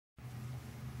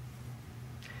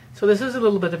So this is a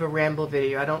little bit of a ramble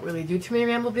video. I don't really do too many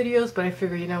ramble videos, but I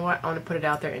figure, you know what, I want to put it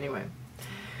out there anyway.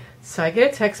 So I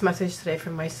get a text message today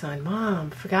from my son. Mom,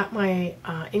 forgot my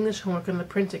English homework on the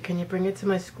printer. Can you bring it to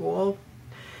my school?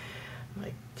 I'm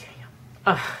like,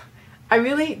 damn. I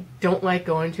really don't like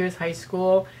going to his high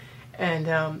school. And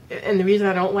the reason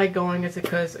I don't like going is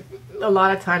because a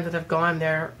lot of times that I've gone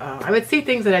there, I would see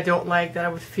things that I don't like, that I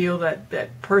would feel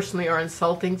that personally are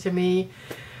insulting to me.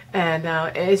 And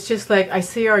it's just like I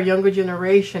see our younger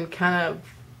generation kind of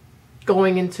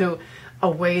going into a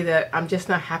way that I'm just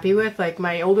not happy with. Like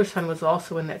my older son was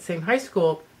also in that same high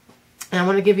school. And I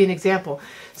want to give you an example.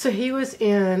 So he was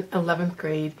in 11th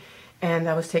grade and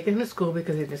I was taking him to school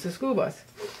because he missed a school bus.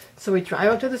 So we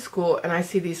drive up to the school and I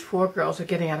see these 4 girls are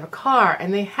getting out of a car,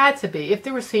 and they had to be, if they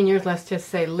were seniors, let's just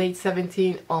say late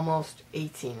 17, almost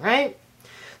 18, right?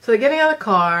 So they're getting out of the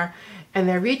car and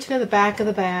they're reaching in the back of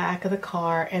the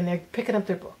car and they're picking up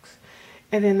their books.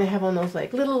 And then they have on those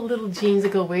like little jeans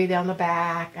that go way down the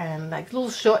back and like little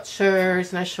short shirts,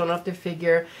 and they're showing off their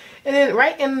figure. And then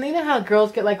and you know how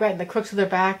girls get like right in the crooks of their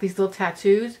back, these little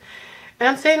tattoos? And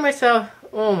I'm saying to myself,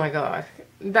 oh my God,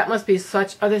 that must be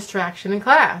such a distraction in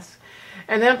class.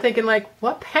 And then I'm thinking, like,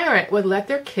 what parent would let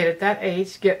their kid at that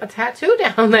age get a tattoo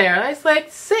down there? And I was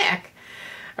like, sick,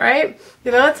 right?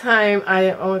 The other time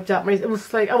it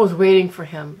was like I was waiting for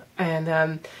him,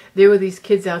 and there were these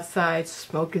kids outside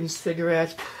smoking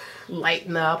cigarettes,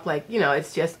 lighting up, like, you know,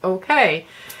 it's just okay.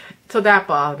 So that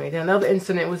bothered me. Then another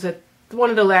incident was at one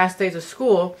of the last days of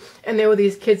school, and there were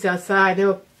these kids outside. They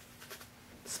were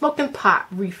smoking pot,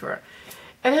 reefer.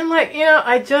 And I'm like, you know,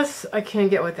 I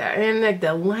can't get with that. And like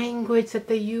the language that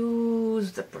they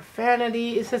use, the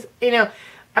profanity, it's just, you know,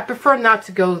 I prefer not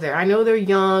to go there. I know they're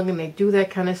young and they do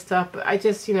that kind of stuff, but I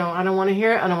just, you know, I don't want to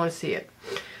hear it. I don't want to see it.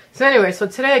 So anyway, so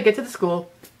today I get to the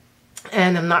school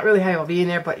and I'm not really happy about being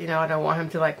there, but you know, I don't want him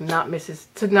to like not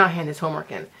hand his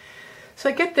homework in. So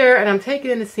I get there and I'm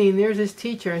taking in the scene. There's this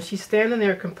teacher and she's standing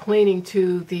there complaining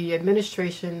to the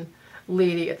administration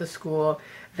lady at the school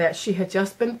that she had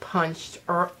just been punched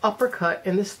or uppercut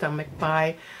in the stomach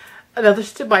by one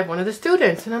of the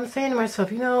students. And I'm saying to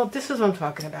myself, you know, this is what I'm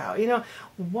talking about. You know,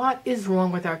 what is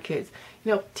wrong with our kids?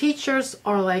 You know, teachers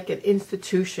are like an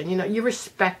institution. You know, you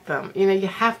respect them. You know, you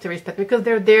have to respect them because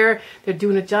they're there, they're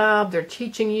doing a job, they're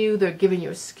teaching you, they're giving you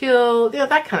a skill, you know,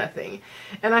 that kind of thing.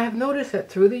 And I have noticed that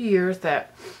through the years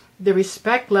that the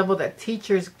respect level that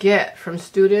teachers get from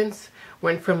students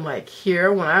went from like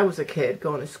here when I was a kid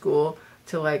going to school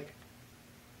to like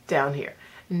down here.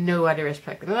 Nobody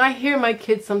respected them. And I hear my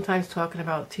kids sometimes talking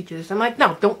about teachers. I'm like,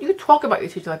 no, don't you talk about your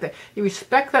teacher like that. You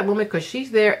respect that woman because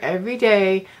she's there every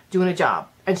day doing a job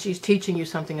and she's teaching you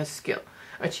something, a skill,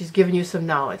 and she's giving you some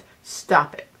knowledge.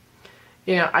 Stop it.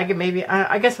 You know, I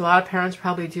guess a lot of parents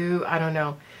probably do. I don't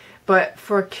know. But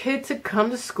for a kid to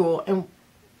come to school and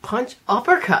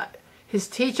uppercut his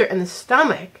teacher in the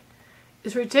stomach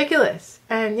is ridiculous.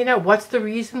 And you know, what's the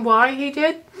reason why he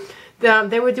did?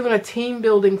 They were doing a team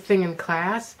building thing in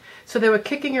class, so they were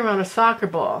kicking around a soccer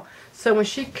ball. So when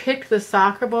she kicked the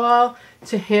soccer ball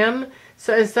to him,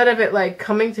 so instead of it like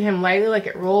coming to him lightly, like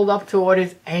it rolled up toward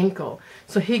his ankle.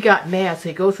 So he got mad, so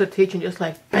he goes to the teacher and just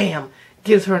like, bam,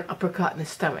 gives her an uppercut in the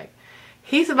stomach.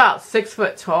 He's about 6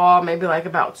 foot tall, maybe like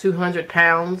about 200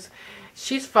 pounds.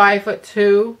 She's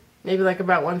 5'2", maybe like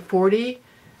about 140.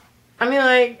 I mean,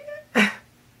 like,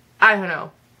 I don't know.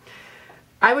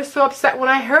 I was so upset when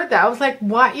I heard that. I was like,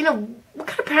 what? You know, what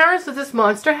kind of parents does this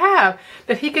monster have?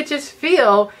 That he could just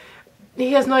feel,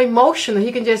 he has no emotion, that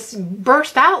he can just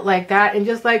burst out like that and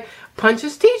just like punch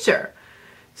his teacher.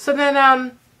 So then,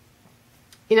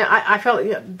 you know, I felt,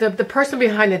 you know, the person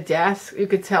behind the desk, you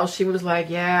could tell she was like,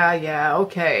 yeah,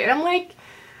 okay. And I'm like,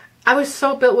 I was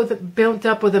so built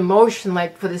up with emotion,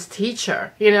 like for this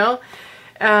teacher, you know?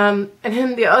 And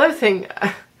then the other thing,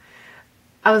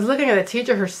 I was looking at the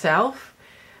teacher herself.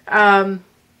 I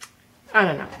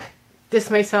don't know. This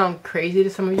may sound crazy to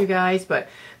some of you guys, but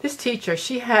this teacher,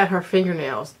 she had her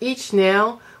fingernails. Each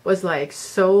nail was like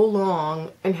so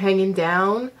long and hanging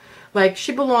down. Like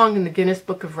she belonged in the Guinness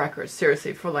Book of Records,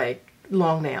 seriously, for like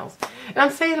long nails. And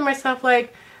I'm saying to myself,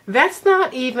 like, that's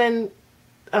not even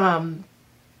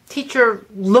teacher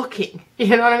looking.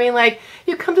 You know what I mean? Like,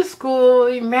 you come to school,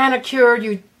 you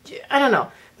manicured, I don't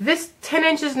know. This 10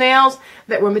 inches nails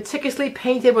that were meticulously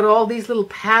painted with all these little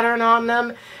pattern on them.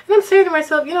 And I'm saying to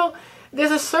myself, you know,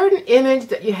 there's a certain image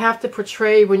that you have to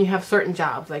portray when you have certain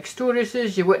jobs. Like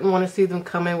stewardesses, you wouldn't want to see them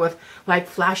come in with like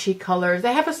flashy colors.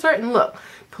 They have a certain look.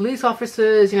 Police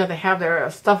officers, you know, they have their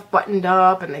stuff buttoned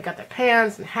up and they got their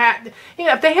pants and hat. You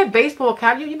know, if they had baseball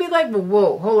cap, you'd be like, well,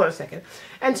 whoa, hold on a second.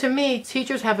 And to me,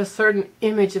 teachers have a certain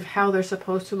image of how they're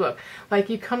supposed to look. Like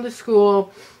you come to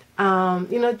school, you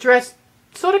know, dressed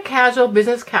sort of casual,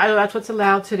 business casual, that's what's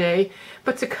allowed today.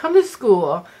 But to come to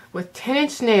school with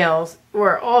 10-inch nails,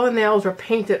 where all the nails were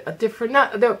painted a different,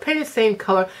 not, they were painted the same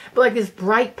color, but like this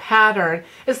bright pattern.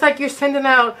 It's like you're sending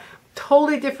out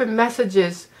totally different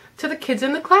messages to the kids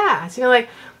in the class. You know, like,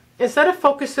 instead of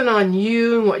focusing on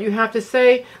you and what you have to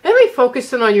say, let me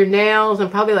focusing on your nails and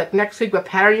probably like next week what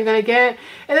pattern you're going to get.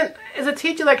 And then as a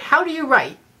teacher, like, how do you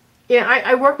write? You know,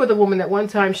 I worked with a woman that one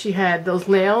time she had those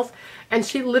nails, and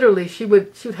she literally, she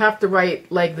would have to write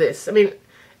like this. I mean,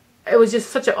 it was just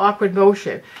such an awkward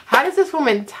motion. How does this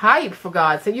woman type, for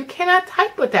God's sake? You cannot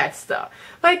type with that stuff.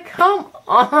 Like, come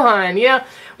on. You know,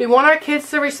 we want our kids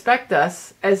to respect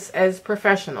us as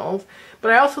professionals,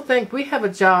 but I also think we have a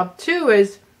job too,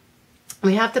 is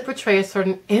we have to portray a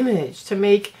certain image to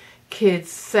make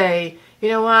kids say, you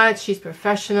know what, she's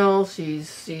professional,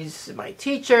 she's my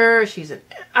teacher,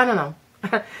 I don't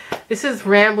know. This is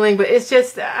rambling, but it's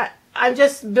just, I'm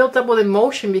just built up with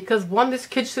emotion because, one, this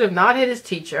kid should have not hit his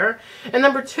teacher. And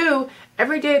number two,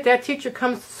 every day that teacher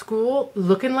comes to school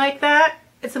looking like that,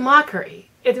 it's a mockery.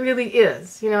 It really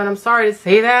is. You know, and I'm sorry to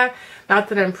say that. Not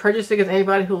that I'm prejudiced against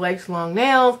anybody who likes long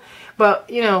nails. But,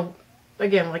 you know,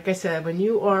 again, like I said, when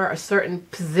you are a certain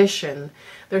position,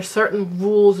 there's certain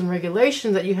rules and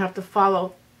regulations that you have to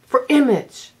follow for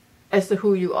image as to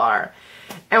who you are.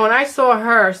 And when I saw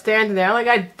her standing there, like,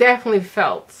 I definitely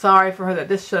felt sorry for her that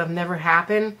this should have never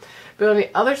happened. But on the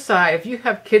other side, if you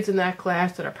have kids in that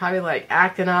class that are probably like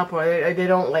acting up, or they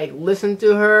don't like listen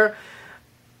to her,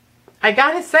 I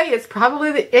gotta say, it's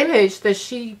probably the image that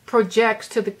she projects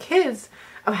to the kids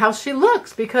of how she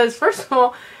looks. Because first of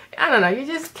all, I don't know, you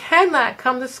just cannot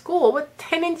come to school with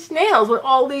 10-inch nails with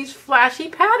all these flashy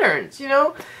patterns, you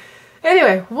know.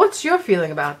 Anyway, what's your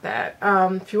feeling about that?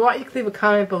 If you want, you can leave a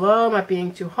comment below. Am I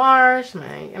being too harsh?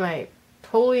 Am I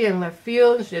totally in left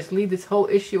field and should just leave this whole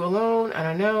issue alone? I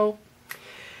don't know.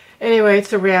 Anyway,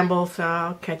 it's a ramble, so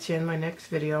I'll catch you in my next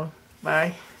video.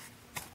 Bye.